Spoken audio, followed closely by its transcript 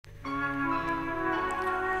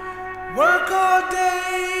Work all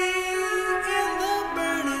day in the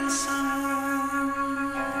burning sun.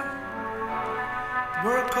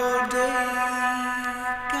 Work all day,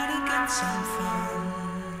 gotta get some fun.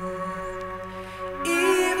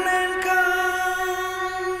 Evening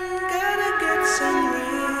come, gotta get some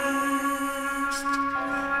rest.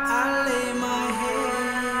 I lay my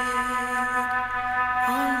head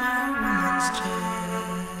on my woman's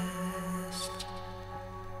chest.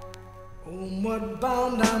 Homeward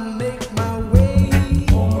bound I make my way.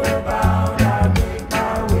 Homeward bound I make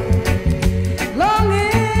my way.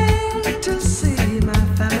 Longing to see my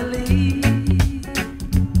family,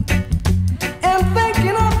 and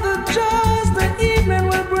thinking of the joys the evening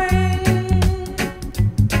will bring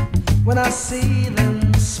when I see them